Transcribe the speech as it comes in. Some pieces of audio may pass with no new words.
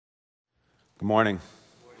Good morning.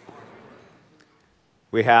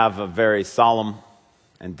 We have a very solemn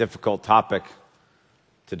and difficult topic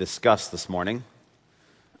to discuss this morning.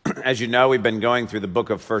 As you know, we've been going through the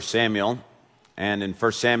book of 1 Samuel, and in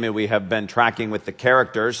 1 Samuel we have been tracking with the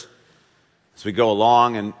characters as we go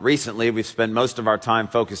along, and recently we've spent most of our time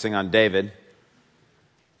focusing on David.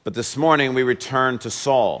 But this morning we return to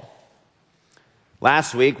Saul.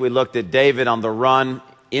 Last week we looked at David on the run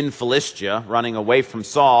in Philistia, running away from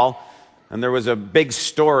Saul. And there was a big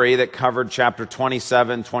story that covered chapter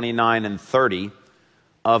 27, 29, and 30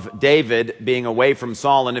 of David being away from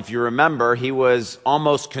Saul. And if you remember, he was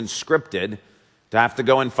almost conscripted to have to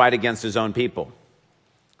go and fight against his own people.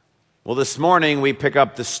 Well, this morning we pick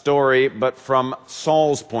up the story, but from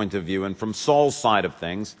Saul's point of view and from Saul's side of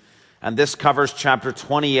things. And this covers chapter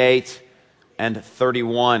 28 and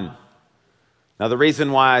 31. Now, the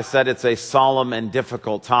reason why I said it's a solemn and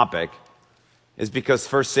difficult topic is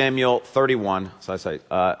because 1 Samuel 31,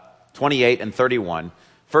 28 and 31,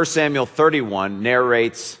 1 Samuel 31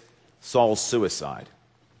 narrates Saul's suicide.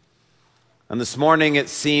 And this morning it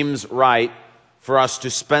seems right for us to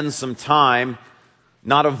spend some time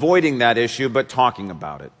not avoiding that issue, but talking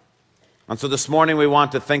about it. And so this morning we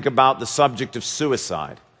want to think about the subject of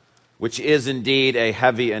suicide, which is indeed a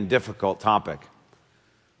heavy and difficult topic.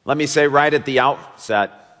 Let me say right at the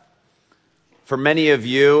outset, for many of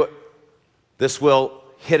you, this will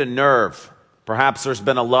hit a nerve. Perhaps there's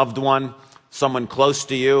been a loved one, someone close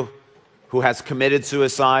to you, who has committed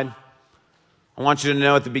suicide. I want you to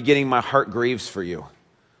know at the beginning, my heart grieves for you.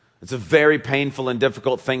 It's a very painful and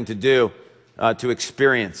difficult thing to do, to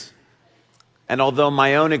experience. And although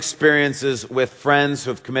my own experiences with friends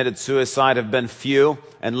who have committed suicide have been few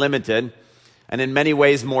and limited, and in many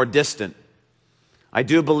ways more distant, I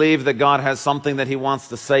do believe that God has something that He wants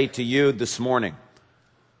to say to you this morning.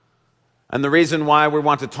 And the reason why we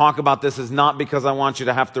want to talk about this is not because I want you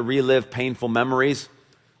to have to relive painful memories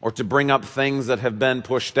or to bring up things that have been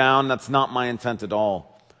pushed down. That's not my intent at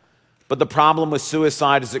all. But the problem with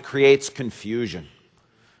suicide is it creates confusion.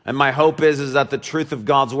 And my hope is that the truth of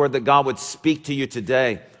God's word, that God would speak to you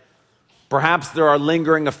today. Perhaps there are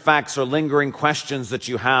lingering effects or lingering questions that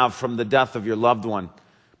you have from the death of your loved one.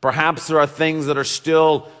 Perhaps there are things that are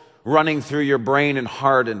still running through your brain and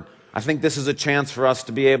heart, and I think this is a chance for us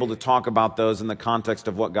to be able to talk about those in the context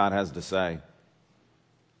of what God has to say.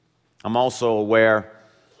 I'm also aware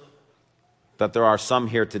that there are some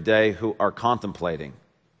here today who are contemplating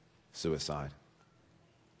suicide.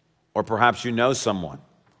 Or perhaps you know someone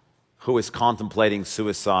who is contemplating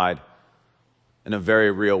suicide in a very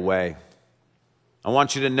real way. I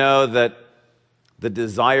want you to know that the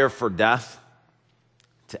desire for death,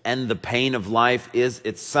 to end the pain of life, is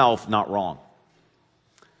itself not wrong.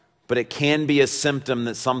 But it can be a symptom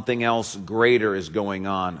that something else greater is going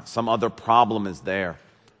on. Some other problem is there.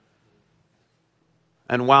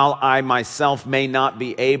 And while I myself may not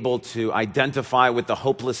be able to identify with the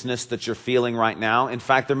hopelessness that you're feeling right now, in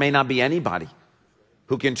fact, there may not be anybody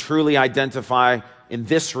who can truly identify in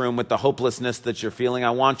this room with the hopelessness that you're feeling,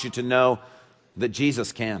 I want you to know that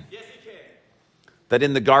Jesus can. Yes, He can. That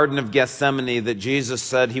in the Garden of Gethsemane, that Jesus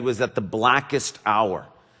said He was at the blackest hour.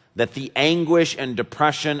 That the anguish and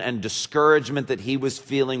depression and discouragement that He was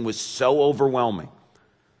feeling was so overwhelming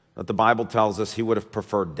that the Bible tells us He would have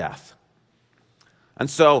preferred death. And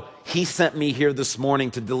so He sent me here this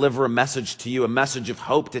morning to deliver a message to you, a message of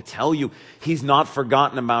hope, to tell you He's not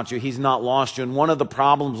forgotten about you, He's not lost you. And one of the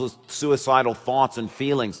problems with suicidal thoughts and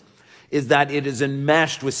feelings is that it is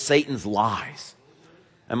enmeshed with Satan's lies.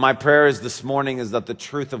 And my prayer is this morning is that the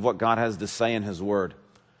truth of what God has to say in His Word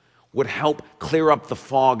would help clear up the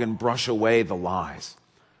fog and brush away the lies.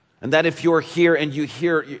 And that if you're here and you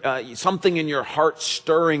hear something in your heart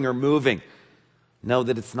stirring or moving, know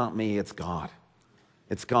that it's not me, it's God.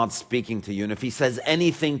 It's God speaking to you. And if He says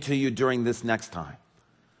anything to you during this next time,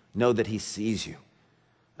 know that He sees you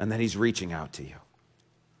and that He's reaching out to you.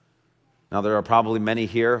 Now, there are probably many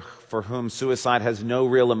here for whom suicide has no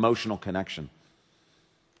real emotional connection.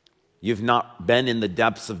 You've not been in the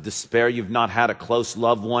depths of despair. You've not had a close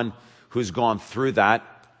loved one who's gone through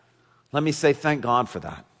that. Let me say thank God for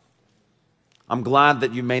that. I'm glad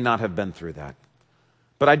that you may not have been through that.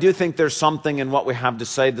 But I do think there's something in what we have to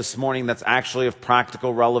say this morning that's actually of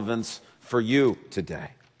practical relevance for you today.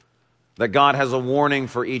 That God has a warning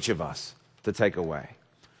for each of us to take away.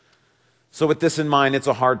 So with this in mind, it's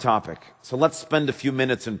a hard topic. So let's spend a few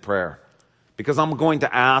minutes in prayer. Because I'm going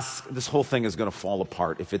to ask, this whole thing is going to fall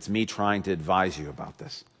apart if it's me trying to advise you about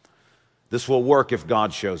this. This will work if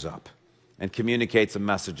God shows up and communicates a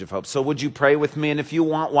message of hope. So would you pray with me? And if you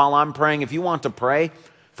want, while I'm praying, if you want to pray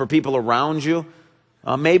for people around you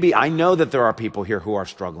Maybe I know that there are people here who are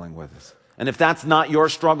struggling with this. And if that's not your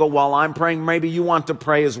struggle while I'm praying, maybe you want to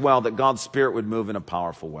pray as well, that God's Spirit would move in a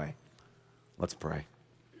powerful way. Let's pray.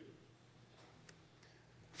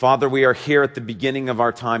 Father, we are here at the beginning of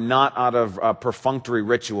our time, not out of a perfunctory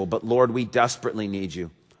ritual, but Lord, we desperately need you.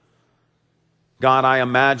 God, I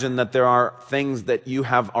imagine that there are things that you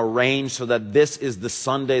have arranged so that this is the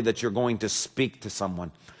Sunday that you're going to speak to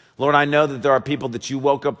someone. Lord, I know that there are people that you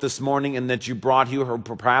woke up this morning and that you brought here who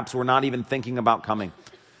perhaps were not even thinking about coming.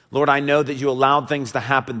 Lord, I know that you allowed things to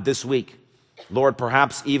happen this week. Lord,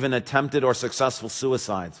 perhaps even attempted or successful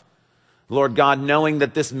suicides. Lord God, knowing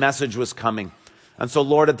that this message was coming. And so,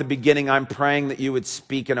 Lord, at the beginning, I'm praying that you would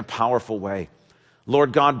speak in a powerful way.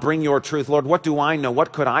 Lord God, bring your truth. Lord, what do I know?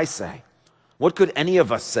 What could I say? What could any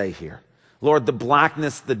of us say here? Lord, the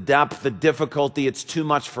blackness, the depth, the difficulty, it's too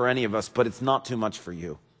much for any of us, but it's not too much for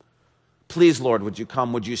you. Please, Lord, would you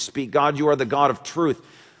come? Would you speak? God, you are the God of truth.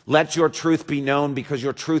 Let your truth be known because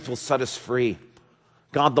your truth will set us free.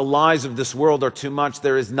 God, the lies of this world are too much.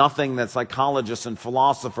 There is nothing that psychologists and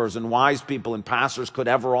philosophers and wise people and pastors could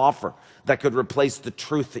ever offer that could replace the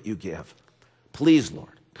truth that you give. Please,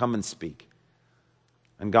 Lord, come and speak.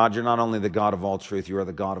 And God, you're not only the God of all truth, you are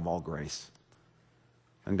the God of all grace.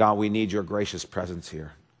 And God, we need your gracious presence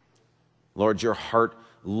here. Lord, your heart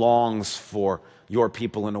longs for your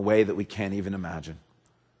people in a way that we can't even imagine.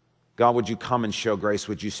 God, would you come and show grace?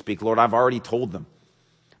 Would you speak? Lord, I've already told them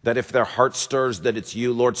that if their heart stirs, that it's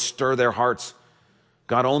you. Lord, stir their hearts.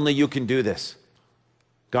 God, only you can do this.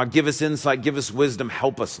 God, give us insight, give us wisdom,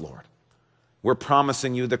 help us, Lord. We're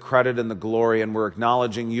promising you the credit and the glory, and we're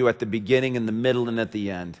acknowledging you at the beginning, in the middle, and at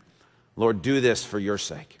the end. Lord, do this for your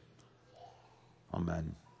sake.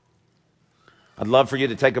 Amen. I'd love for you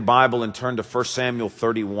to take a Bible and turn to 1 Samuel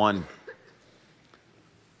 31.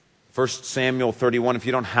 1 Samuel 31. If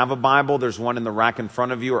you don't have a Bible, there's one in the rack in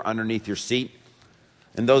front of you or underneath your seat.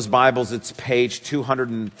 In those Bibles, it's page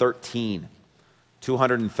 213.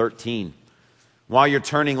 213. While you're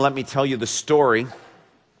turning, let me tell you the story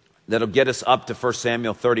that'll get us up to 1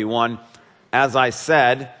 Samuel 31. As I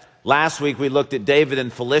said, last week we looked at David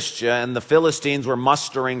and Philistia, and the Philistines were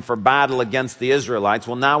mustering for battle against the Israelites.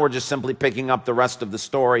 Well, now we're just simply picking up the rest of the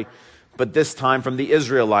story, but this time from the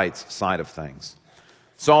Israelites' side of things.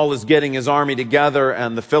 Saul is getting his army together,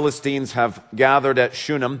 and the Philistines have gathered at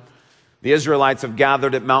Shunem. The Israelites have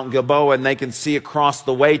gathered at Mount Gilboa, and they can see across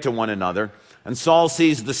the way to one another. And Saul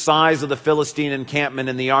sees the size of the Philistine encampment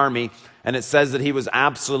in the army, and it says that he was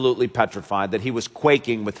absolutely petrified, that he was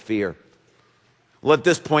quaking with fear. Well, at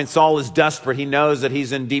this point, Saul is desperate. He knows that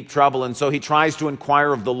he's in deep trouble, and so he tries to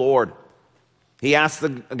inquire of the Lord. He asks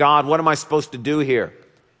God, what am I supposed to do here?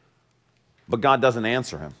 But God doesn't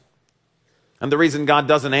answer him. And the reason God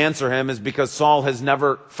doesn't answer him is because Saul has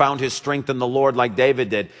never found his strength in the Lord like David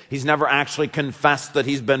did. He's never actually confessed that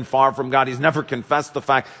he's been far from God. He's never confessed the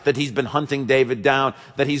fact that he's been hunting David down,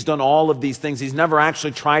 that he's done all of these things. He's never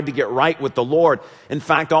actually tried to get right with the Lord. In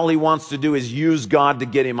fact, all he wants to do is use God to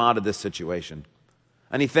get him out of this situation.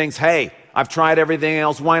 And he thinks, hey, I've tried everything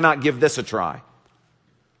else. Why not give this a try?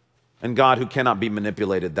 And God, who cannot be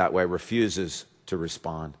manipulated that way, refuses to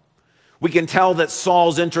respond. We can tell that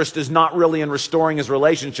Saul's interest is not really in restoring his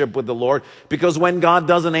relationship with the Lord, because when God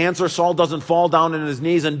doesn't answer, Saul doesn't fall down on his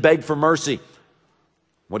knees and beg for mercy.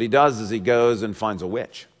 What he does is he goes and finds a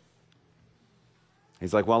witch.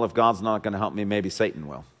 He's like, well, if God's not going to help me, maybe Satan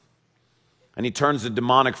will. And he turns the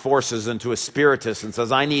demonic forces into a spiritist and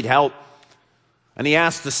says, I need help. And he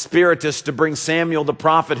asks the spiritist to bring Samuel the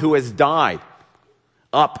prophet who has died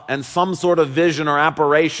up. And some sort of vision or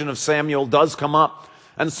apparition of Samuel does come up.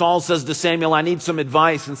 And Saul says to Samuel, I need some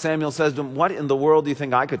advice. And Samuel says to him, what in the world do you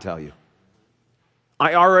think I could tell you?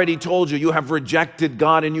 I already told you, you have rejected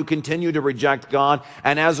God and you continue to reject God.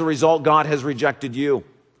 And as a result, God has rejected you.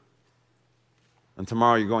 And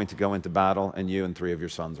tomorrow you're going to go into battle and you and 3 of your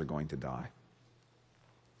sons are going to die.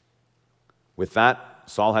 With that,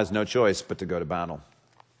 Saul has no choice but to go to battle.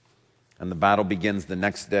 And the battle begins the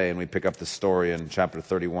next day, and we pick up the story in chapter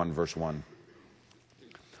 31, verse 1.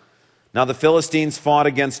 Now the Philistines fought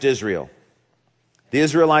against Israel. The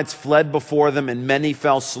Israelites fled before them, and many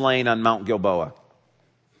fell slain on Mount Gilboa.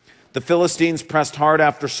 The Philistines pressed hard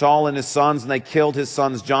after Saul and his sons, and they killed his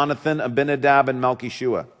sons Jonathan, Abinadab, and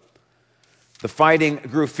Malchishua. The fighting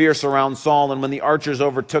grew fierce around Saul, and when the archers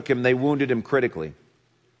overtook him, they wounded him critically.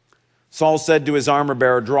 Saul said to his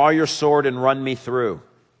armor-bearer, draw your sword and run me through,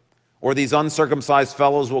 or these uncircumcised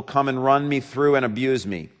fellows will come and run me through and abuse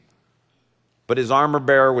me. But his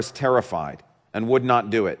armor-bearer was terrified and would not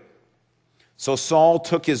do it. So Saul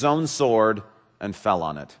took his own sword and fell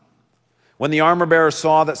on it. When the armor-bearer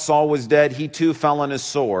saw that Saul was dead, he too fell on his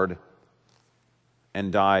sword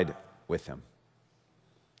and died with him.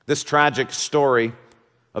 This tragic story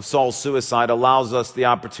of Saul's suicide allows us the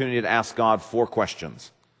opportunity to ask God 4 questions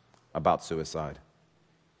about suicide.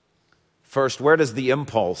 First, where does the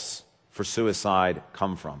impulse for suicide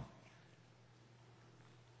come from?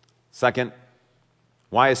 Second,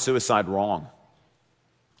 why is suicide wrong?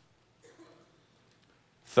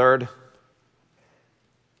 Third,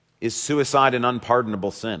 is suicide an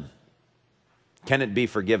unpardonable sin? Can it be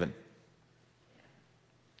forgiven?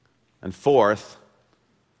 And fourth,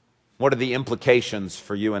 what are the implications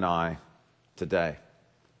for you and I today?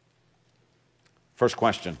 First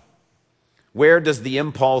question, where does the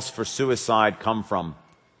impulse for suicide come from?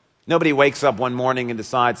 Nobody wakes up one morning and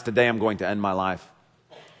decides, today I'm going to end my life.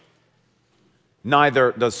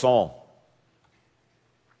 Neither does Saul.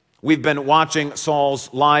 We've been watching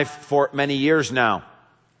Saul's life for many years now.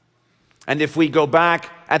 And if we go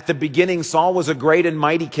back at the beginning, Saul was a great and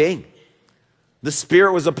mighty king. The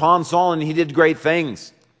Spirit was upon Saul and he did great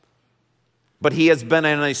things. But he has been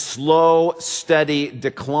in a slow, steady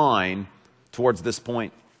decline towards this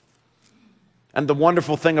point. And the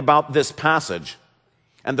wonderful thing about this passage,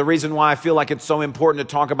 and the reason why I feel like it's so important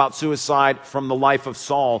to talk about suicide from the life of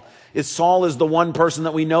Saul is the one person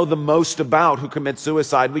that we know the most about who commits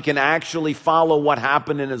suicide. We can actually follow what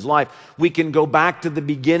happened in his life. We can go back to the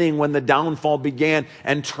beginning when the downfall began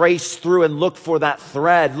and trace through and look for that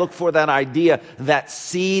thread, look for that idea, that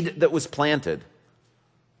seed that was planted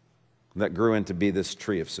that grew into be this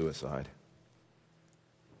tree of suicide.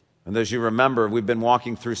 And as you remember, we've been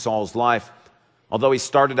walking through Saul's life. Although he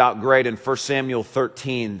started out great, in 1 Samuel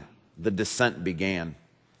 13, the descent began.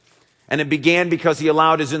 And it began because he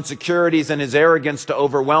allowed his insecurities and his arrogance to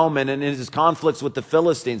overwhelm him. And in his conflicts with the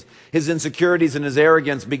Philistines, his insecurities and his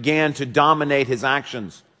arrogance began to dominate his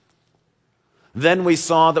actions. Then we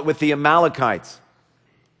saw that with the Amalekites,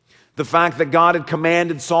 the fact that God had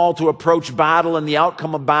commanded Saul to approach battle and the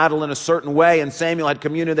outcome of battle in a certain way, and Samuel had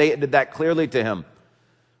communicated that clearly to him.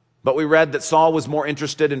 But we read that Saul was more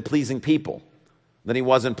interested in pleasing people than he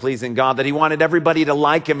was in pleasing God, that he wanted everybody to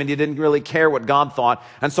like him and he didn't really care what God thought.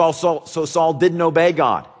 And so Saul didn't obey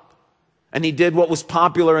God. And he did what was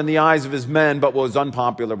popular in the eyes of his men, but what was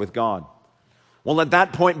unpopular with God. Well, at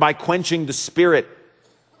that point, by quenching the Spirit,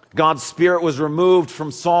 God's Spirit was removed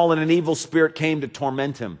from Saul and an evil spirit came to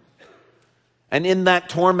torment him. And in that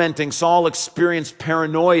tormenting, Saul experienced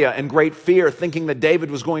paranoia and great fear, thinking that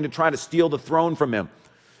David was going to try to steal the throne from him.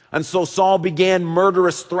 And so Saul began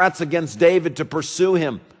murderous threats against David to pursue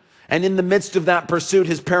him. And in the midst of that pursuit,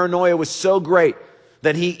 his paranoia was so great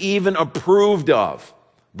that he even approved of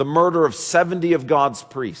the murder of 70 of God's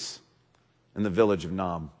priests in the village of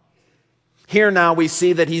Nob. Here now we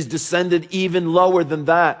see that he's descended even lower than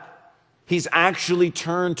that. He's actually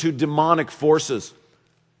turned to demonic forces.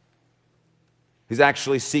 He's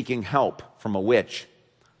actually seeking help from a witch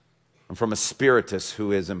and from a spiritist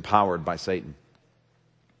who is empowered by Satan.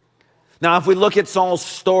 Now, if we look at Saul's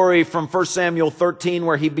story from 1 Samuel 13,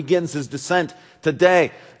 where he begins his descent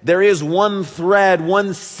today, there is one thread,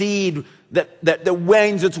 one seed that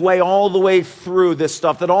winds its way all the way through this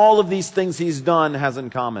stuff, that all of these things he's done has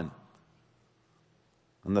in common.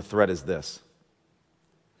 And the thread is this: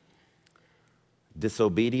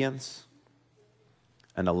 disobedience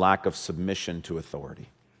and a lack of submission to authority.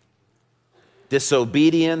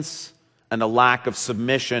 Disobedience and a lack of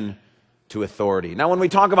submission to authority. Now, when we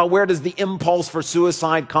talk about where does the impulse for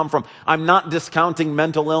suicide come from, I'm not discounting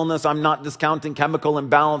mental illness, I'm not discounting chemical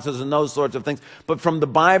imbalances and those sorts of things, but from the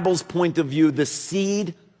Bible's point of view, the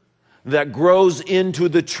seed that grows into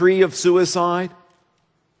the tree of suicide,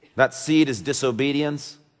 that seed is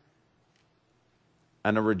disobedience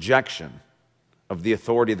and a rejection of the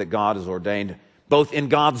authority that God has ordained, both in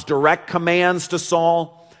God's direct commands to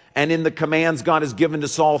Saul and in the commands God has given to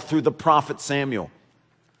Saul through the prophet Samuel.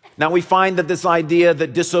 Now we find that this idea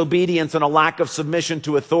that disobedience and a lack of submission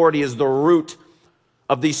to authority is the root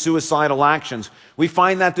of these suicidal actions. We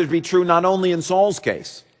find that to be true not only in Saul's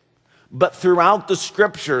case, but throughout the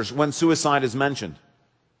scriptures when suicide is mentioned.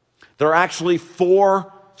 There are actually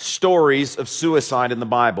 4 stories of suicide in the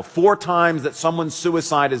Bible, 4 times that someone's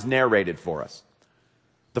suicide is narrated for us.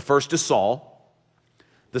 The first is Saul.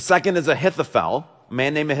 The second is Ahithophel, a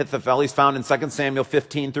man named Ahithophel. He's found in 2 Samuel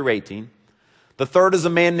 15 through 18. The third is a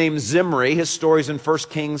man named Zimri. His story's in 1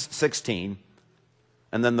 Kings 16.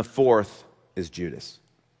 And then the fourth is Judas.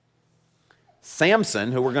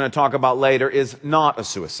 Samson, who we're going to talk about later, is not a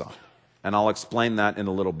suicide. And I'll explain that in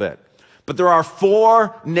a little bit. But there are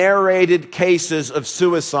 4 narrated cases of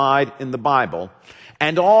suicide in the Bible.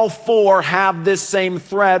 And all four have this same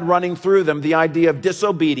thread running through them, the idea of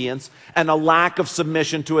disobedience and a lack of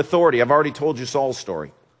submission to authority. I've already told you Saul's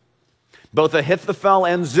story. Both Ahithophel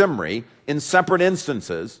and Zimri, in separate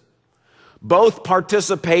instances, both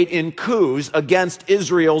participate in coups against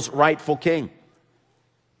Israel's rightful king.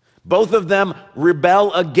 Both of them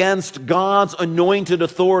rebel against God's anointed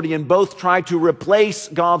authority, and both try to replace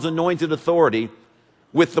God's anointed authority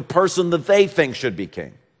with the person that they think should be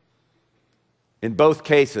king. In both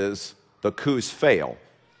cases, the coups fail,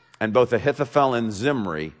 and both Ahithophel and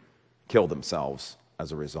Zimri kill themselves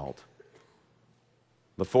as a result.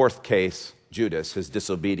 The fourth case, Judas, his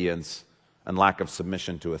disobedience and lack of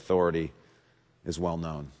submission to authority, is well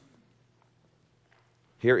known.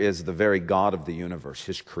 Here is the very God of the universe,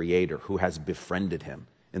 his creator, who has befriended him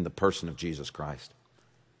in the person of Jesus Christ.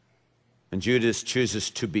 And Judas chooses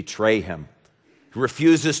to betray him. He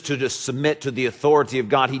refuses to submit to the authority of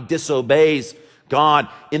God. He disobeys God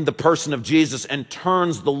in the person of Jesus and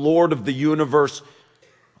turns the Lord of the universe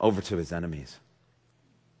over to his enemies.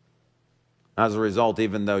 As a result,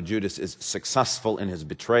 even though Judas is successful in his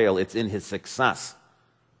betrayal, it's in his success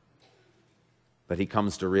that he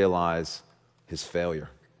comes to realize his failure.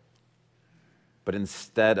 But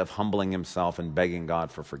instead of humbling himself and begging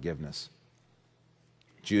God for forgiveness,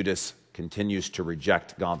 Judas continues to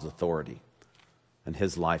reject God's authority, and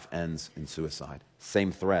his life ends in suicide.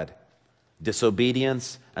 Same thread.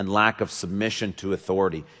 Disobedience and lack of submission to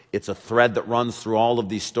authority. It's a thread that runs through all of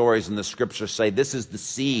these stories, and the scriptures say this is the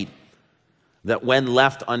seed that, when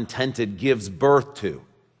left untended, gives birth to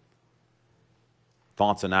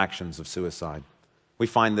thoughts and actions of suicide. We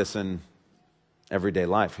find this in everyday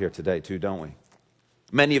life here today too, don't we?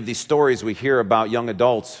 Many of these stories we hear about young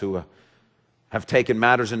adults who have taken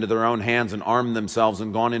matters into their own hands and armed themselves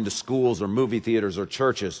and gone into schools or movie theaters or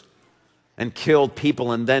churches and killed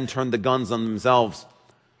people and then turned the guns on themselves.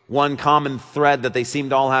 One common thread that they seem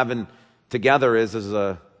to all have together is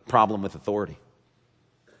a problem with authority.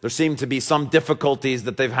 There seem to be some difficulties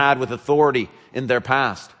that they've had with authority in their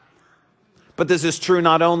past. But this is true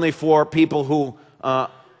not only for people who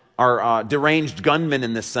are deranged gunmen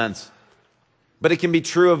in this sense, but it can be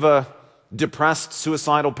true of a depressed,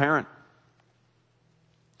 suicidal parent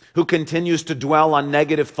who continues to dwell on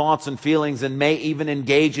negative thoughts and feelings and may even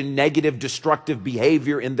engage in negative, destructive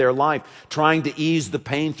behavior in their life, trying to ease the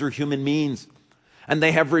pain through human means. And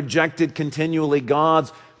they have rejected continually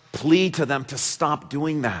God's plea to them to stop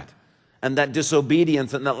doing that. And that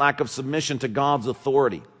disobedience and that lack of submission to God's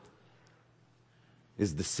authority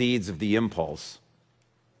is the seeds of the impulse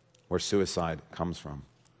where suicide comes from.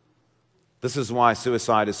 This is why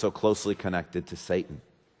suicide is so closely connected to Satan.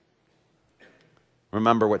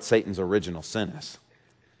 Remember what Satan's original sin is: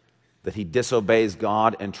 that he disobeys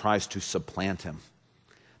God and tries to supplant him.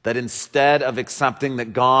 That instead of accepting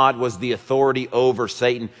that God was the authority over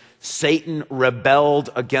Satan, Satan rebelled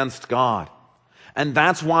against God. And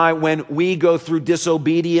that's why when we go through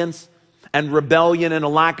disobedience and rebellion and a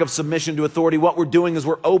lack of submission to authority, what we're doing is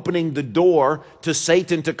we're opening the door to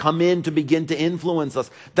Satan to come in to begin to influence us.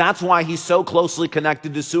 That's why he's so closely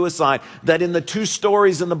connected to suicide, that in the two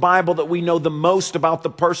stories in the Bible that we know the most about the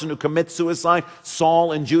person who commits suicide,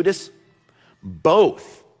 Saul and Judas,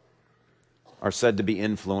 both are said to be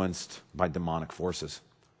influenced by demonic forces.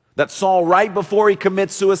 That Saul, right before he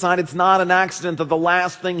commits suicide, it's not an accident that the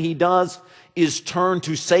last thing he does is turn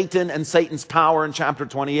to Satan and Satan's power in chapter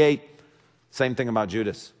 28. Same thing about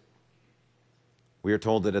Judas. We are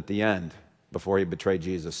told that at the end, before he betrayed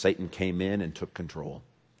Jesus, Satan came in and took control.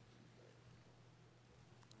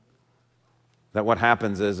 That what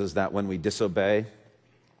happens is that when we disobey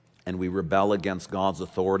and we rebel against God's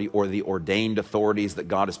authority or the ordained authorities that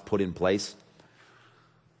God has put in place,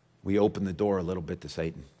 we open the door a little bit to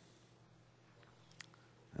Satan.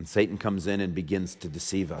 And Satan comes in and begins to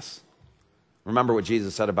deceive us. Remember what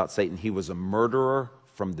Jesus said about Satan. He was a murderer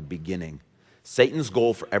from the beginning. Satan's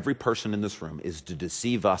goal for every person in this room is to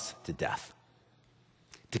deceive us to death,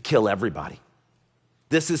 to kill everybody.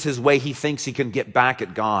 This is his way he thinks he can get back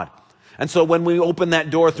at God. And so when we open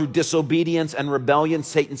that door through disobedience and rebellion,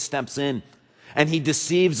 Satan steps in and he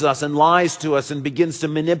deceives us and lies to us and begins to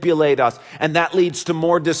manipulate us. And that leads to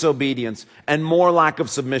more disobedience and more lack of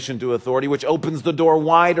submission to authority, which opens the door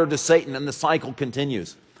wider to Satan, and the cycle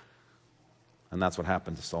continues. And that's what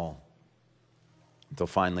happened to Saul, until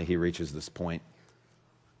finally he reaches this point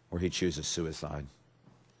where he chooses suicide.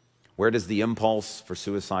 Where does the impulse for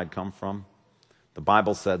suicide come from? The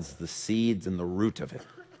Bible says the seeds and the root of it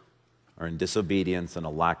are in disobedience and a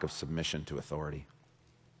lack of submission to authority,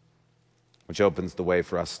 which opens the way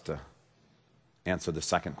for us to answer the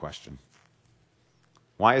second question.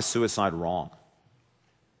 Why is suicide wrong?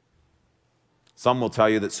 Some will tell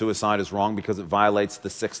you that suicide is wrong because it violates the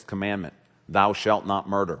sixth commandment, thou shalt not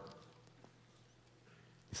murder.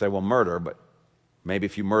 You say, well, murder, but maybe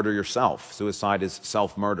if you murder yourself, suicide is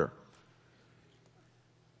self-murder.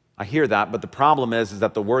 I hear that, but the problem is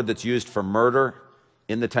that the word that's used for murder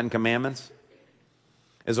in the Ten Commandments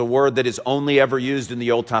is a word that is only ever used in the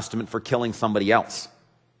Old Testament for killing somebody else.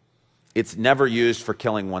 It's never used for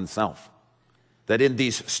killing oneself. That in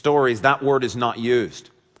these stories, that word is not used.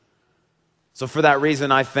 So for that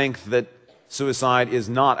reason, I think that suicide is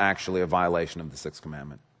not actually a violation of the sixth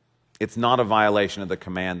commandment. It's not a violation of the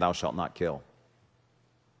command, thou shalt not kill.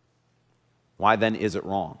 Why then is it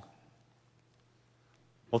wrong?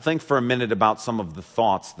 Well, think for a minute about some of the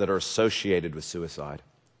thoughts that are associated with suicide.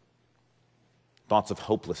 Thoughts of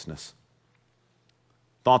hopelessness,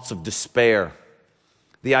 thoughts of despair,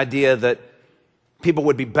 the idea that people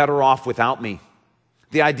would be better off without me,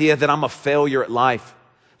 the idea that I'm a failure at life,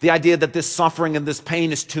 the idea that this suffering and this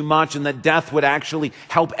pain is too much and that death would actually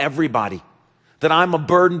help everybody, that I'm a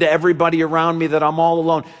burden to everybody around me, that I'm all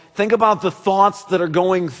alone. Think about the thoughts that are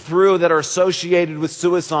going through that are associated with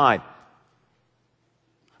suicide.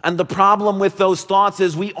 And the problem with those thoughts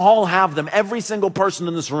is we all have them. Every single person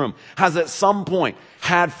in this room has at some point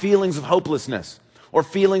had feelings of hopelessness or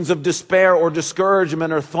feelings of despair or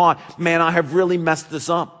discouragement or thought, man, I have really messed this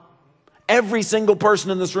up. Every single person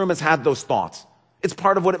in this room has had those thoughts. It's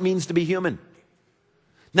part of what it means to be human.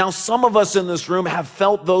 Now, some of us in this room have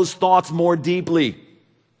felt those thoughts more deeply.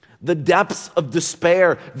 The depths of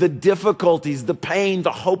despair, the difficulties, the pain,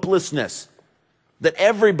 the hopelessness that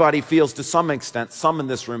everybody feels to some extent, some in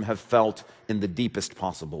this room have felt in the deepest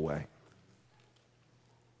possible way.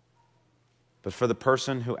 But for the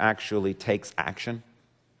person who actually takes action,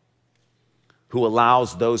 who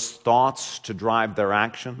allows those thoughts to drive their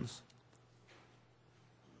actions,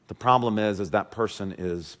 the problem is that person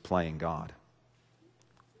is playing God.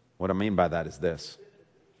 What I mean by that is this.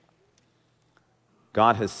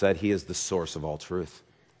 God has said He is the source of all truth.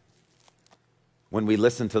 When we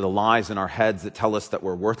listen to the lies in our heads that tell us that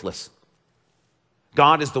we're worthless,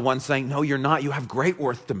 God is the one saying, no, you're not. You have great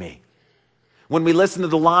worth to me. When we listen to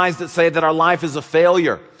the lies that say that our life is a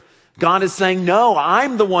failure, God is saying, no,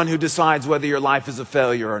 I'm the one who decides whether your life is a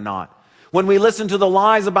failure or not. When we listen to the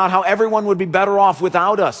lies about how everyone would be better off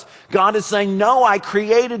without us, God is saying, no, I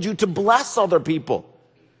created you to bless other people.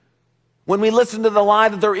 When we listen to the lie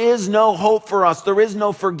that there is no hope for us, there is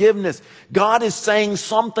no forgiveness, God is saying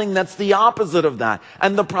something that's the opposite of that.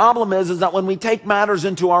 And the problem is that when we take matters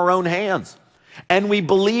into our own hands and we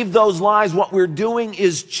believe those lies, what we're doing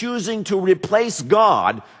is choosing to replace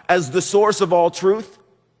God as the source of all truth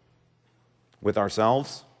with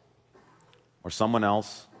ourselves or someone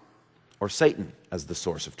else or Satan as the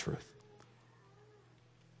source of truth.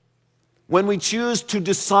 When we choose to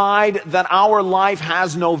decide that our life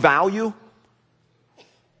has no value,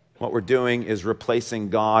 what we're doing is replacing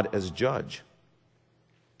God as judge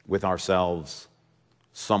with ourselves,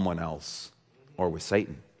 someone else, or with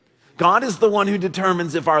Satan. God is the one who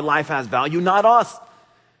determines if our life has value, not us.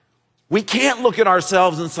 We can't look at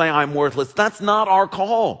ourselves and say, I'm worthless. That's not our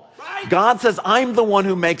call. Right. God says, I'm the one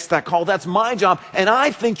who makes that call. That's my job, and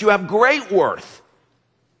I think you have great worth.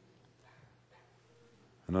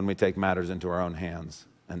 And when we take matters into our own hands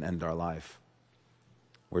and end our life,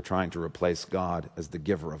 we're trying to replace God as the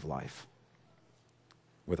giver of life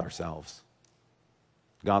with ourselves.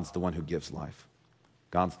 God's the one who gives life.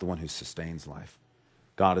 God's the one who sustains life.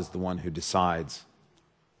 God is the one who decides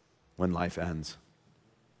when life ends.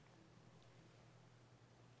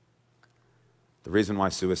 The reason why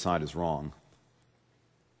suicide is wrong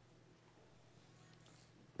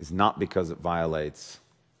is not because it violates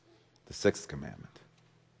the sixth commandment.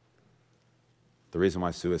 The reason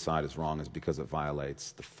why suicide is wrong is because it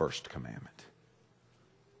violates the first commandment.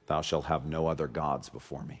 Thou shalt have no other gods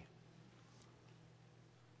before me.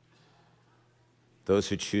 Those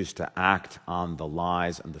who choose to act on the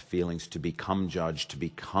lies and the feelings, to become judge, to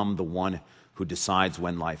become the one who decides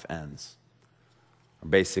when life ends, are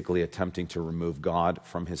basically attempting to remove God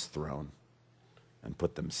from His throne and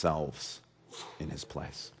put themselves in His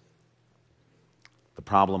place. The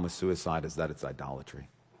problem with suicide is that it's idolatry.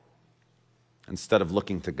 Instead of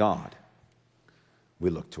looking to God, we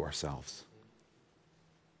look to ourselves.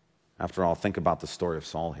 After all, think about the story of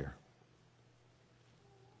Saul here.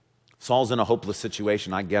 Saul's in a hopeless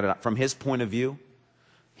situation. I get it. From his point of view,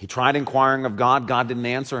 he tried inquiring of God. God didn't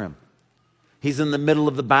answer him. He's in the middle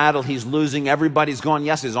of the battle. He's losing. Everybody's gone.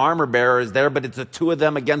 Yes, his armor bearer is there, but it's the two of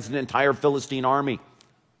them against an entire Philistine army.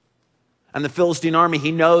 And the Philistine army,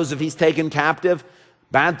 he knows if he's taken captive,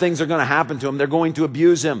 bad things are going to happen to him. They're going to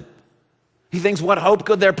abuse him. He thinks, what hope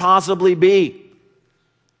could there possibly be?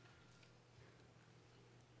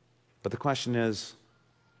 But the question is,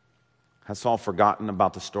 has Saul forgotten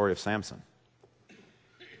about the story of Samson?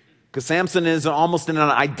 Because Samson is almost in an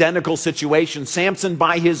identical situation. Samson,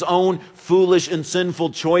 by his own foolish and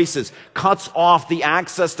sinful choices, cuts off the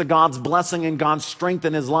access to God's blessing and God's strength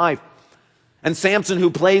in his life. And Samson, who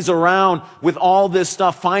plays around with all this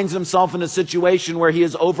stuff, finds himself in a situation where he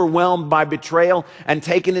is overwhelmed by betrayal and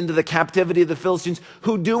taken into the captivity of the Philistines,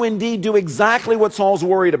 who do indeed do exactly what Saul's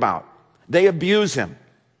worried about. They abuse him.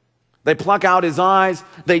 They pluck out his eyes.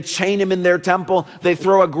 They chain him in their temple. They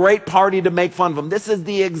throw a great party to make fun of him. This is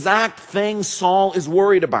the exact thing Saul is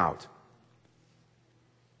worried about.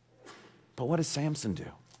 But what does Samson do?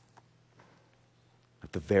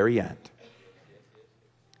 At the very end,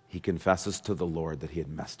 he confesses to the Lord that he had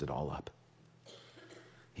messed it all up.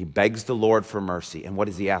 He begs the Lord for mercy. And what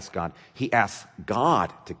does he ask God? He asks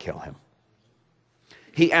God to kill him.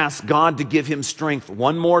 He asked God to give him strength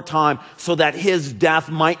one more time so that his death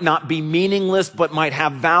might not be meaningless but might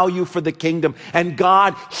have value for the kingdom. And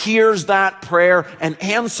God hears that prayer and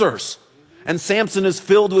answers. And Samson is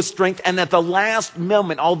filled with strength. And at the last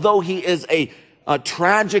moment, although he is a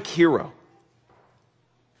tragic hero,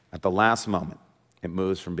 at the last moment, it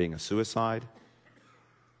moves from being a suicide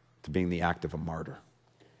to being the act of a martyr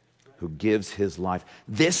who gives his life.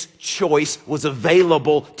 This choice was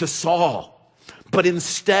available to Saul. But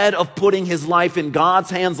instead of putting his life in God's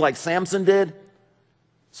hands like Samson did,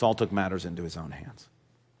 Saul took matters into his own hands.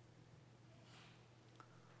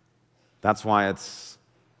 That's why it's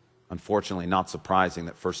unfortunately not surprising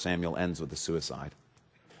that 1 Samuel ends with a suicide.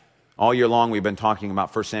 All year long we've been talking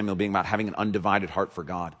about 1 Samuel being about having an undivided heart for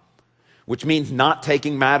God, which means not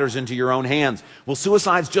taking matters into your own hands. Well,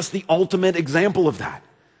 suicide's just the ultimate example of that.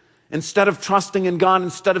 Instead of trusting in God,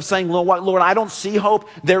 instead of saying, Lord, I don't see hope.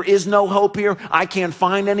 There is no hope here. I can't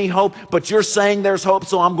find any hope, but you're saying there's hope,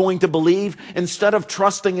 so I'm going to believe. Instead of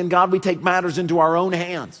trusting in God, we take matters into our own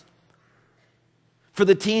hands. For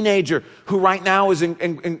the teenager who right now is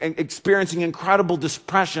experiencing incredible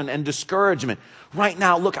depression and discouragement, right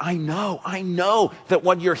now, look, I know that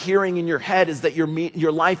what you're hearing in your head is that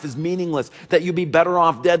your life is meaningless, that you'd be better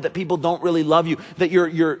off dead, that people don't really love you, that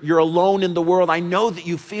you're alone in the world. I know that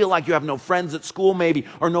you feel like you have no friends at school maybe,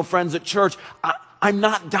 or no friends at church. I'm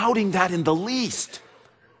not doubting that in the least.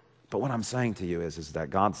 But what I'm saying to you is that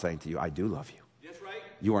God's saying to you, I do love you. That's right.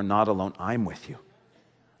 You are not alone. I'm with you.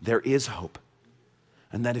 There is hope.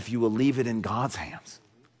 And that if you will leave it in God's hands,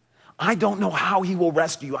 I don't know how he will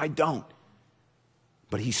rescue you. I don't.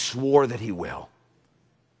 But he swore that he will.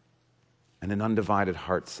 And an undivided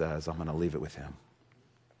heart says, I'm going to leave it with him.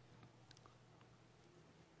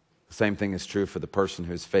 The same thing is true for the person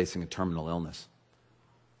who's facing a terminal illness.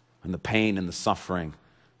 And the pain and the suffering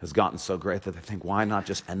has gotten so great that they think, why not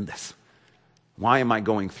just end this? Why am I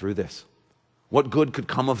going through this? What good could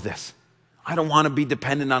come of this? I don't want to be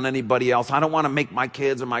dependent on anybody else. I don't want to make my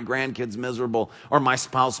kids or my grandkids miserable or my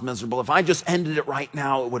spouse miserable. If I just ended it right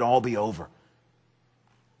now, it would all be over.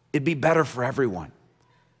 It'd be better for everyone.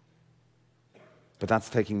 But that's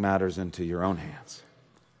taking matters into your own hands.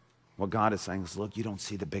 What God is saying is, look, you don't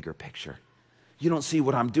see the bigger picture. You don't see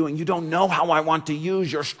what I'm doing. You don't know how I want to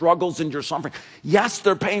use your struggles and your suffering. Yes,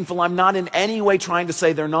 they're painful. I'm not in any way trying to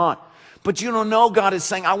say they're not. But you don't know, God is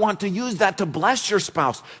saying, I want to use that to bless your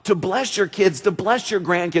spouse, to bless your kids, to bless your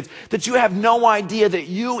grandkids, that you have no idea that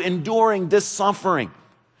you enduring this suffering,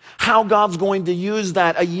 how God's going to use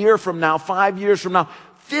that a year from now, 5 years from now,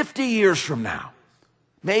 50 years from now.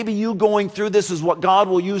 Maybe you going through this is what God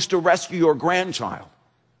will use to rescue your grandchild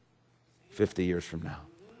 50 years from now.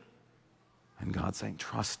 And God's saying,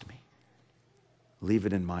 trust me. Leave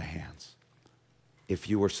it in my hands. If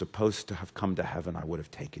you were supposed to have come to heaven, I would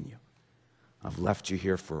have taken you. I've left you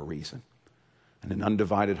here for a reason. And an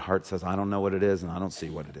undivided heart says, I don't know what it is and I don't see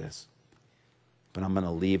what it is. But I'm going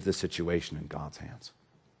to leave the situation in God's hands.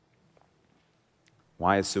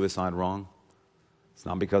 Why is suicide wrong? It's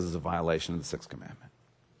not because it's a violation of the sixth commandment.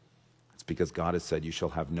 It's because God has said, you shall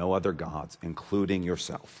have no other gods, including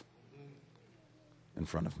yourself, in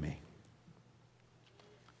front of me.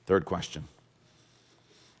 Third question.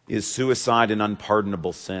 Is suicide an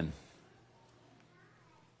unpardonable sin?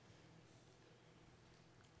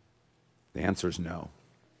 The answer is no.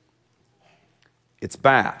 It's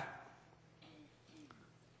bad,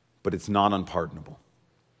 but it's not unpardonable.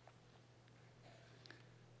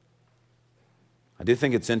 I do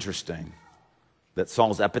think it's interesting that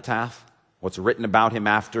Saul's epitaph, what's written about him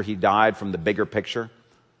after he died from the bigger picture,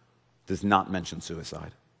 does not mention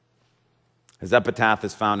suicide. His epitaph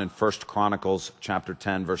is found in 1 Chronicles chapter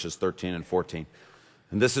 10, verses 13 and 14.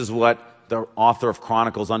 And this is what the author of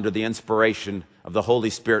Chronicles, under the inspiration of the Holy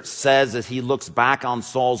Spirit says as he looks back on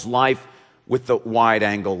Saul's life with the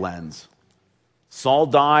wide-angle lens. Saul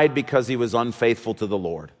died because he was unfaithful to the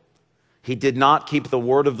Lord. He did not keep the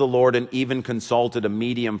word of the Lord and even consulted a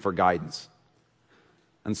medium for guidance.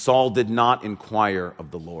 And Saul did not inquire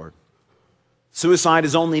of the Lord. Suicide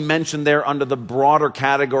is only mentioned there under the broader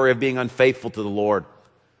category of being unfaithful to the Lord.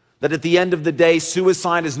 That at the end of the day,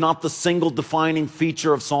 suicide is not the single defining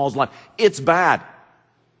feature of Saul's life. It's bad.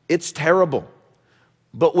 It's terrible.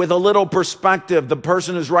 But with a little perspective, the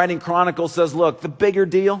person who's writing Chronicles says, look, the bigger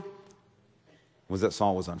deal was that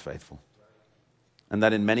Saul was unfaithful. And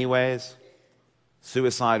that in many ways,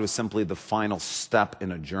 suicide was simply the final step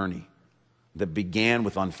in a journey that began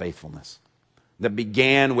with unfaithfulness, that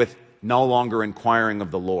began with no longer inquiring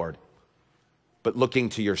of the Lord, but looking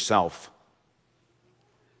to yourself.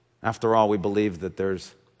 After all, we believe that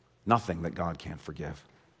there's nothing that God can't forgive.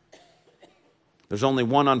 There's only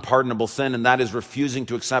one unpardonable sin, and that is refusing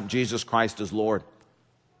to accept Jesus Christ as Lord.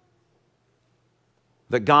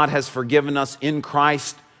 That God has forgiven us in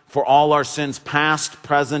Christ for all our sins, past,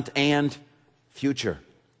 present, and future.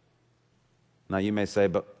 Now you may say,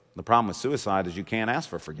 but the problem with suicide is you can't ask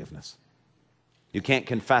for forgiveness. You can't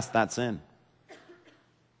confess that sin.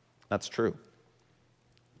 That's true.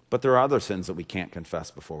 But there are other sins that we can't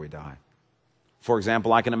confess before we die. For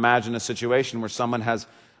example, I can imagine a situation where someone has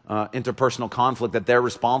interpersonal conflict that they're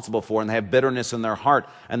responsible for, and they have bitterness in their heart,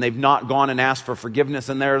 and they've not gone and asked for forgiveness,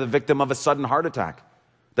 and they're the victim of a sudden heart attack.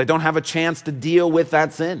 They don't have a chance to deal with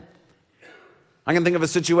that sin. I can think of a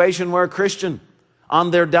situation where a Christian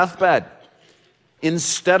on their deathbed,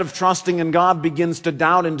 instead of trusting in God, begins to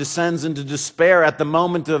doubt and descends into despair at the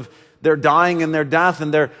moment of their dying and their death,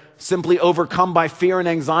 and they're simply overcome by fear and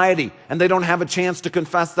anxiety, and they don't have a chance to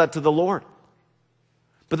confess that to the Lord.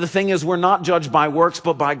 But the thing is, we're not judged by works,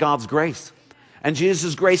 but by God's grace. And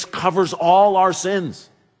Jesus' grace covers all our sins,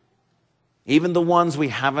 even the ones we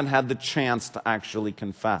haven't had the chance to actually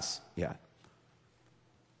confess yet.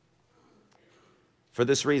 For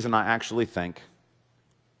this reason, I actually think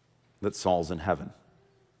that Saul's in heaven.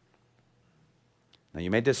 Now, you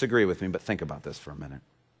may disagree with me, but think about this for a minute.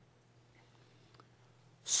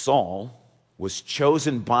 Saul was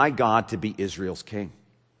chosen by God to be Israel's king.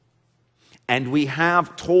 And we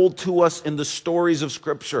have told to us in the stories of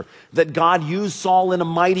Scripture that God used Saul in a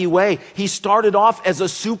mighty way. He started off as a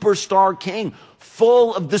superstar king,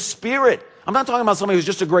 full of the Spirit. I'm not talking about somebody who's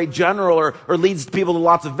just a great general or leads people to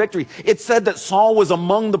lots of victory. It said that Saul was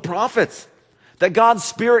among the prophets, that God's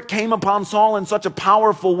Spirit came upon Saul in such a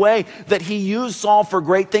powerful way that he used Saul for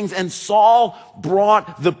great things, and Saul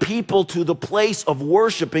brought the people to the place of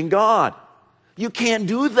worshiping God. You can't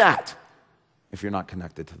do that if you're not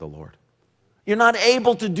connected to the Lord. You're not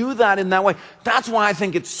able to do that in that way. That's why I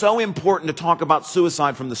think it's so important to talk about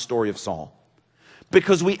suicide from the story of Saul,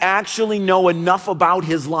 because we actually know enough about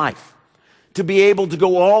his life to be able to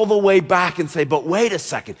go all the way back and say, but wait a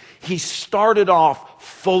second, he started off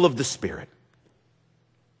full of the Spirit,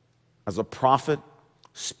 as a prophet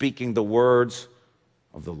speaking the words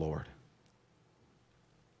of the Lord.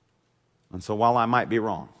 And so while I might be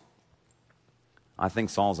wrong, I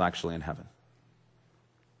think Saul's actually in heaven.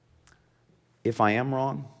 If I am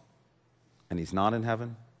wrong and he's not in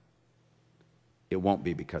heaven, it won't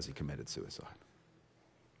be because he committed suicide.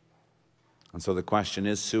 And so the question,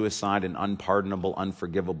 is suicide an unpardonable,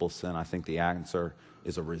 unforgivable sin? I think the answer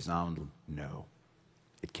is a resounding no.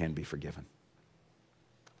 It can be forgiven.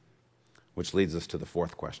 Which leads us to the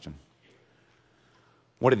fourth question.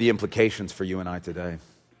 What are the implications for you and I today?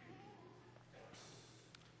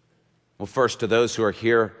 Well, first, to those who are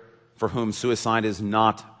here for whom suicide is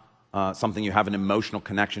not something you have an emotional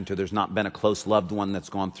connection to, there's not been a close loved one that's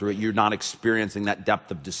gone through it, you're not experiencing that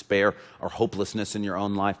depth of despair or hopelessness in your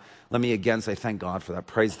own life, let me again say thank God for that.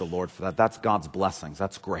 Praise the Lord for that. That's God's blessings.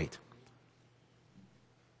 That's great.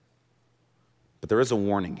 But there is a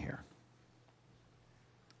warning here.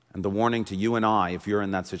 And the warning to you and I, if you're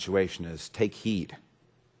in that situation, is take heed,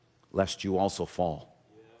 lest you also fall.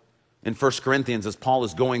 In 1 Corinthians, as Paul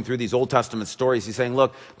is going through these Old Testament stories, he's saying,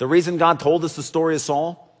 look, the reason God told us the story of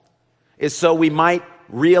Saul is so we might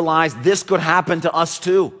realize this could happen to us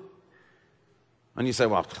too. And you say,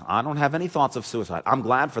 well, I don't have any thoughts of suicide. I'm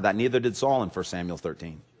glad for that. Neither did Saul in 1 Samuel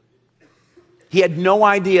 13. He had no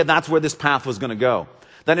idea that's where this path was going to go.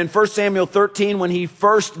 That in 1 Samuel 13, when he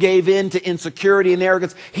first gave in to insecurity and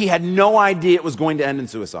arrogance, he had no idea it was going to end in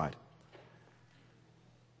suicide.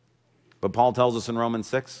 But Paul tells us in Romans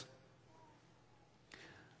 6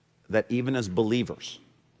 that even as believers,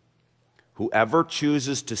 whoever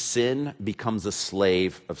chooses to sin becomes a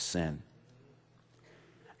slave of sin.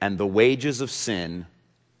 And the wages of sin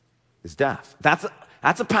is death.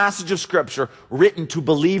 That's a passage of Scripture written to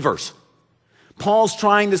believers. Paul's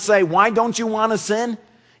trying to say, why don't you want to sin?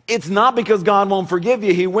 It's not because God won't forgive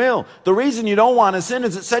you. He will. The reason you don't want to sin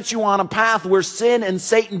is it sets you on a path where sin and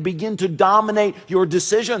Satan begin to dominate your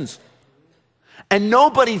decisions. And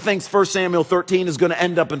nobody thinks 1 Samuel 13 is going to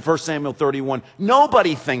end up in 1 Samuel 31.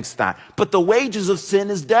 Nobody thinks that. But the wages of sin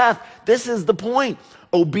is death. This is the point.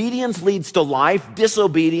 Obedience leads to life.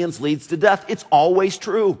 Disobedience leads to death. It's always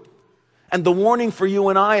true. And the warning for you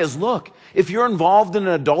and I is, look, if you're involved in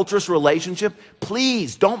an adulterous relationship,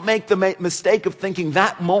 please don't make the mistake of thinking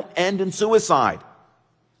that won't end in suicide.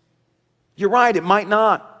 You're right, it might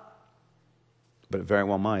not. But it very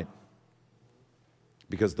well might.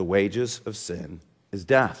 Because the wages of sin is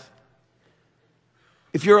death.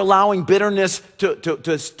 If you're allowing bitterness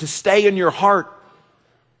to stay in your heart,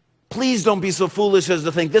 please don't be so foolish as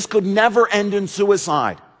to think this could never end in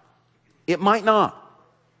suicide. It might not.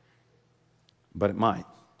 But it might.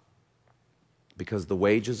 Because the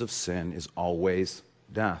wages of sin is always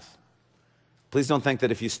death. Please don't think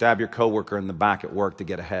that if you stab your coworker in the back at work to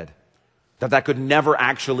get ahead, that could never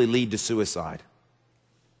actually lead to suicide.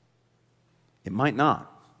 It might not.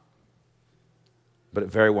 But it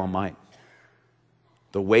very well might.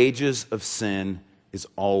 The wages of sin is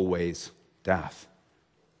always death.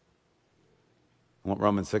 And what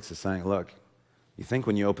Romans 6 is saying, look, you think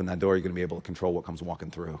when you open that door you're going to be able to control what comes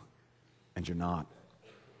walking through. And you're not.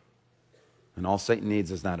 And all Satan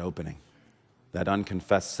needs is that opening. That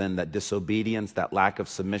unconfessed sin, that disobedience, that lack of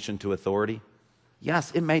submission to authority.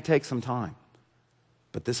 Yes, it may take some time.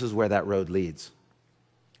 But this is where that road leads.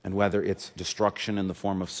 And whether it's destruction in the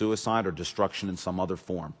form of suicide or destruction in some other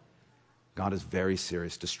form, God is very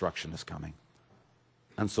serious. Destruction is coming.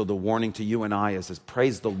 And so the warning to you and I is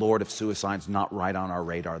praise the Lord if suicide's not right on our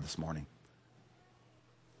radar this morning.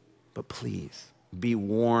 But please, be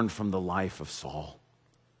warned from the life of Saul.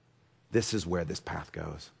 This is where this path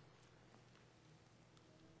goes.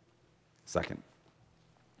 Second,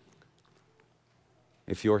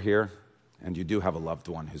 if you're here and you do have a loved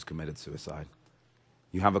one who's committed suicide,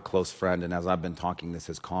 you have a close friend, and as I've been talking, this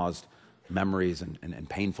has caused memories and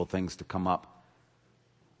painful things to come up.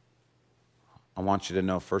 I want you to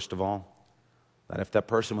know, first of all, that if that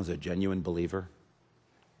person was a genuine believer,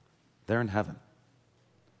 they're in heaven.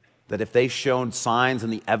 That if they showed signs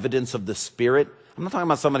and the evidence of the Spirit, I'm not talking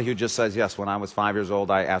about somebody who just says, yes, when I was 5 years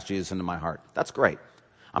old, I asked Jesus into my heart. That's great.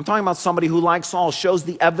 I'm talking about somebody who, like Saul, shows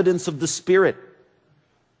the evidence of the Spirit.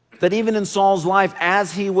 That even in Saul's life,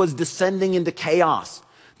 as he was descending into chaos,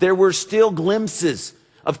 there were still glimpses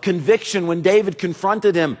of conviction when David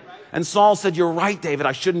confronted him. And Saul said, you're right, David,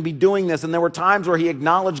 I shouldn't be doing this. And there were times where he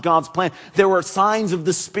acknowledged God's plan. There were signs of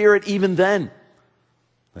the Spirit even then.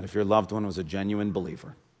 That if your loved one was a genuine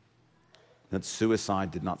believer, that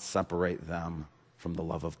suicide did not separate them from the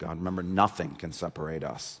love of God. Remember, nothing can separate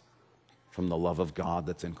us from the love of God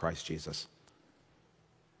that's in Christ Jesus.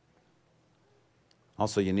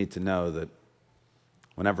 Also, you need to know that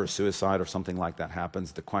whenever a suicide or something like that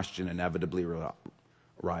happens, the question inevitably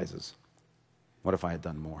arises. What if I had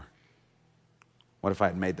done more? What if I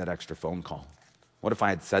had made that extra phone call? What if I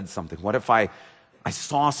had said something? What if I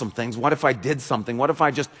saw some things? What if I did something? What if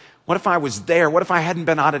I was there? What if I hadn't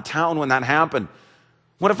been out of town when that happened?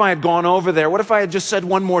 What if I had gone over there? What if I had just said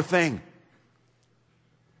one more thing?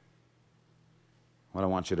 What I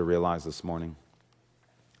want you to realize this morning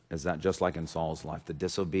is that just like in Saul's life, the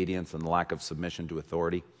disobedience and the lack of submission to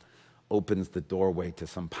authority opens the doorway to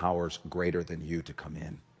some powers greater than you to come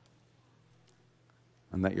in.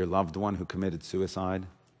 And that your loved one who committed suicide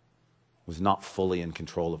was not fully in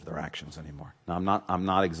control of their actions anymore. Now, I'm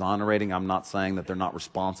not exonerating, I'm not saying that they're not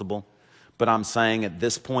responsible, but I'm saying at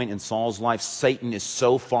this point in Saul's life, Satan is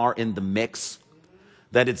so far in the mix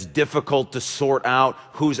that it's difficult to sort out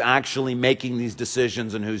who's actually making these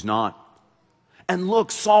decisions and who's not. And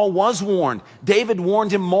look, Saul was warned. David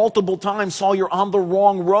warned him multiple times. Saul, you're on the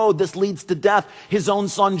wrong road. This leads to death. His own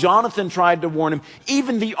son Jonathan tried to warn him.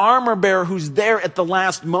 Even the armor bearer who's there at the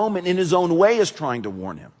last moment in his own way is trying to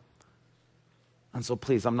warn him. And so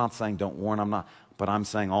please, I'm not saying don't warn, but I'm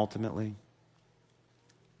saying ultimately,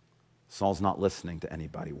 Saul's not listening to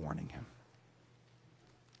anybody warning him.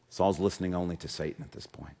 Saul's listening only to Satan at this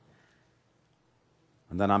point.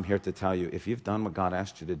 And then I'm here to tell you, if you've done what God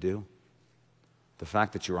asked you to do, the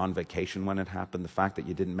fact that you're on vacation when it happened, the fact that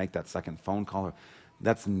you didn't make that second phone call,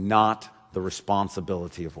 that's not the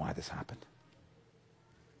responsibility of why this happened.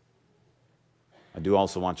 I do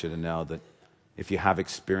also want you to know that if you have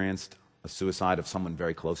experienced a suicide of someone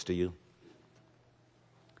very close to you,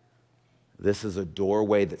 this is a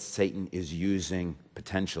doorway that Satan is using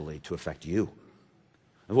potentially to affect you.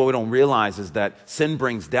 And what we don't realize is that sin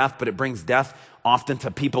brings death, but it brings death often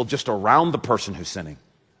to people just around the person who's sinning.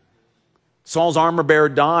 Saul's armor bearer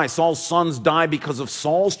dies. Saul's sons die because of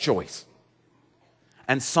Saul's choice.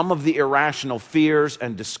 And some of the irrational fears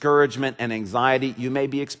and discouragement and anxiety you may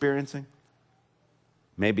be experiencing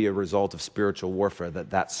may be a result of spiritual warfare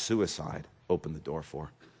that suicide opened the door for.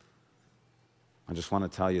 I just want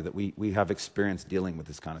to tell you that we have experience dealing with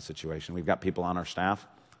this kind of situation. We've got people on our staff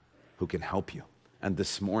who can help you. And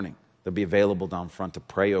this morning, they'll be available down front to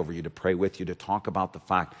pray over you, to pray with you, to talk about the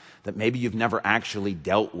fact that maybe you've never actually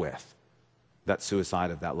dealt with that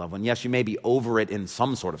suicide of that loved one. Yes, you may be over it in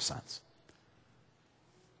some sort of sense,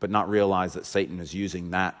 but not realize that Satan is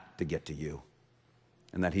using that to get to you,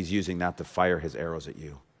 and that he's using that to fire his arrows at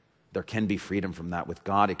you. There can be freedom from that. With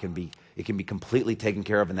God, it can be completely taken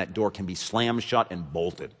care of, and that door can be slammed shut and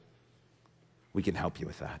bolted. We can help you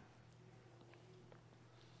with that.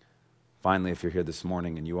 Finally, if you're here this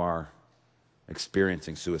morning and you are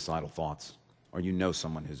experiencing suicidal thoughts, or you know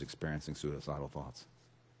someone who's experiencing suicidal thoughts,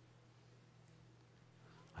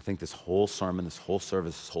 I think this whole sermon, this whole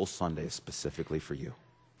service, this whole Sunday is specifically for you.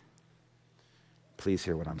 Please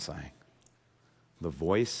hear what I'm saying. The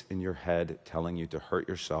voice in your head telling you to hurt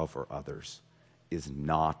yourself or others is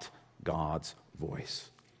not God's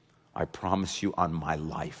voice. I promise you on my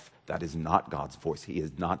life, that is not God's voice. He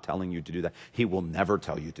is not telling you to do that. He will never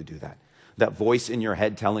tell you to do that. That voice in your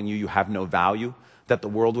head telling you you have no value, that the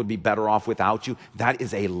world would be better off without you, that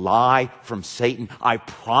is a lie from Satan. I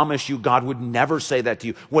promise you, God would never say that to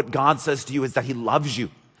you. What God says to you is that he loves you,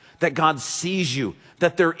 that God sees you,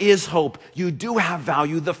 that there is hope. You do have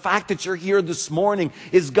value. The fact that you're here this morning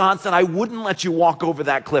is God said, I wouldn't let you walk over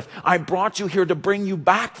that cliff. I brought you here to bring you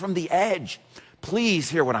back from the edge. Please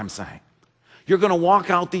hear what I'm saying. You're going to walk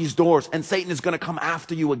out these doors and Satan is going to come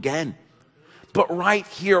after you again. But right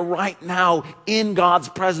here, right now, in God's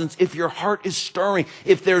presence, if your heart is stirring,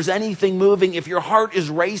 if there's anything moving, if your heart is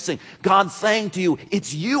racing, God's saying to you,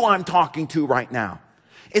 it's you I'm talking to right now.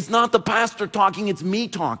 It's not the pastor talking, it's me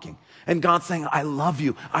talking. And God's saying, I love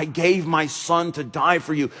you. I gave my son to die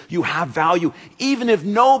for you. You have value. Even if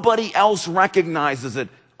nobody else recognizes it,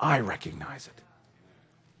 I recognize it.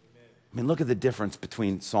 I mean, look at the difference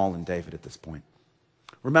between Saul and David at this point.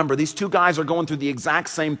 Remember, these two guys are going through the exact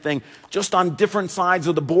same thing, just on different sides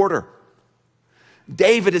of the border.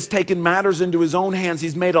 David has taken matters into his own hands.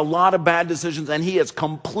 He's made a lot of bad decisions, and he has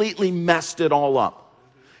completely messed it all up.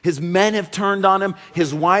 His men have turned on him.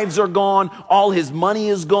 His wives are gone. All his money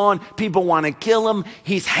is gone. People want to kill him.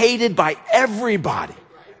 He's hated by everybody,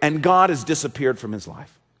 and God has disappeared from his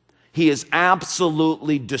life. He is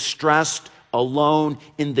absolutely distressed, alone,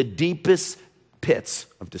 in the deepest pits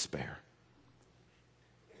of despair.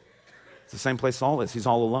 It's the same place Saul is. He's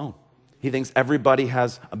all alone. He thinks everybody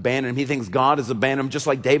has abandoned him. He thinks God has abandoned him, just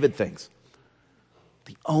like David thinks.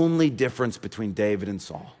 The only difference between David and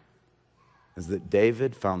Saul is that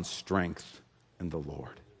David found strength in the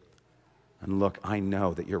Lord. And look, I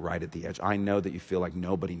know that you're right at the edge. I know that you feel like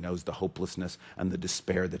nobody knows the hopelessness and the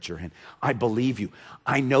despair that you're in. I believe you.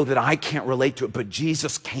 I know that I can't relate to it, but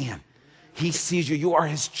Jesus can. He sees you. You are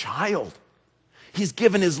his child. He's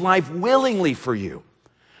given his life willingly for you.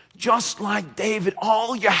 Just like David,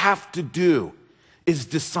 all you have to do is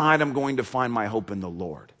decide I'm going to find my hope in the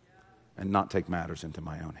Lord and not take matters into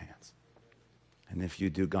my own hands. And if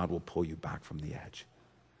you do, God will pull you back from the edge.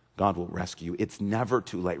 God will rescue you. It's never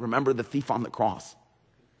too late. Remember the thief on the cross.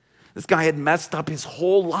 This guy had messed up his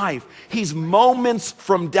whole life. He's moments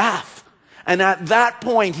from death. And at that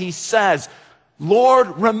point, he says,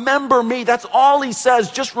 Lord, remember me. That's all he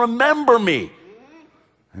says. Just remember me.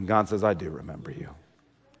 And God says, I do remember you.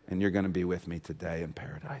 And you're going to be with me today in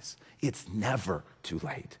paradise. It's never too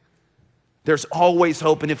late. There's always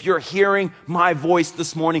hope. And if you're hearing my voice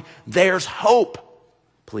this morning, there's hope.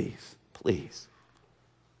 Please, please.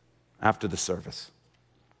 After the service,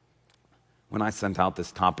 when I sent out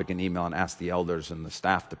this topic in email and asked the elders and the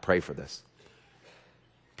staff to pray for this,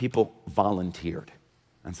 people volunteered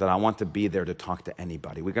and said, I want to be there to talk to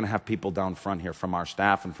anybody. We're going to have people down front here from our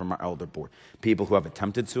staff and from our elder board. People who have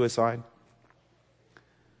attempted suicide.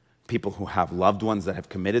 People who have loved ones that have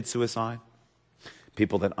committed suicide.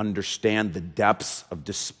 People that understand the depths of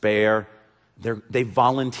despair. They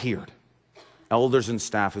volunteered. Elders and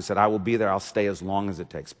staff who said, I will be there. I'll stay as long as it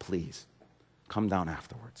takes. Please, come down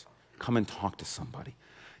afterwards. Come and talk to somebody.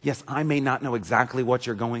 Yes, I may not know exactly what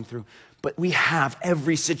you're going through, but we have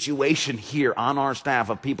every situation here on our staff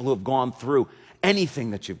of people who have gone through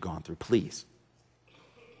anything that you've gone through. Please,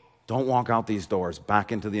 don't walk out these doors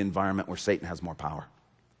back into the environment where Satan has more power.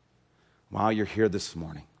 While you're here this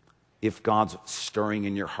morning, if God's stirring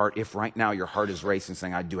in your heart, if right now your heart is racing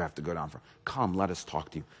saying, I do have to go down, come, let us talk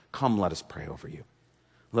to you. Come, let us pray over you.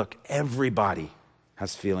 Look, everybody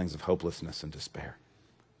has feelings of hopelessness and despair.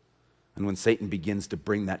 And when Satan begins to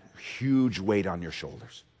bring that huge weight on your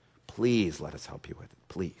shoulders, please let us help you with it.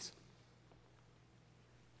 Please.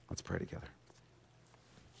 Let's pray together.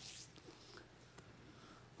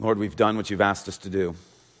 Lord, we've done what you've asked us to do.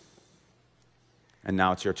 And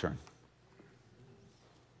now it's your turn.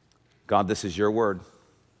 God, this is your word.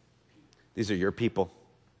 These are your people.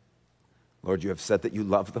 Lord, you have said that you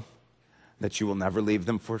love them, that you will never leave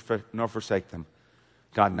them nor forsake them.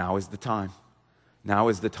 God, now is the time. Now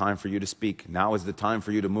is the time for you to speak. Now is the time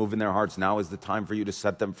for you to move in their hearts. Now is the time for you to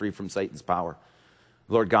set them free from Satan's power.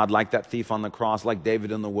 Lord God, like that thief on the cross, like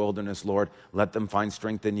David in the wilderness, Lord, let them find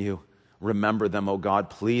strength in you. Remember them, oh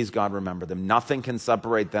God. Please, God, remember them. Nothing can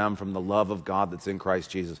separate them from the love of God that's in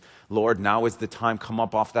Christ Jesus. Lord, now is the time. Come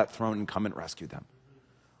up off that throne and come and rescue them.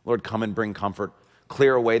 Lord, come and bring comfort.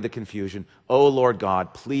 Clear away the confusion. Oh, Lord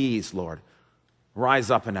God, please, Lord,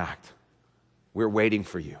 rise up and act. We're waiting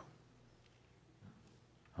for you.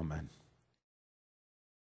 Amen.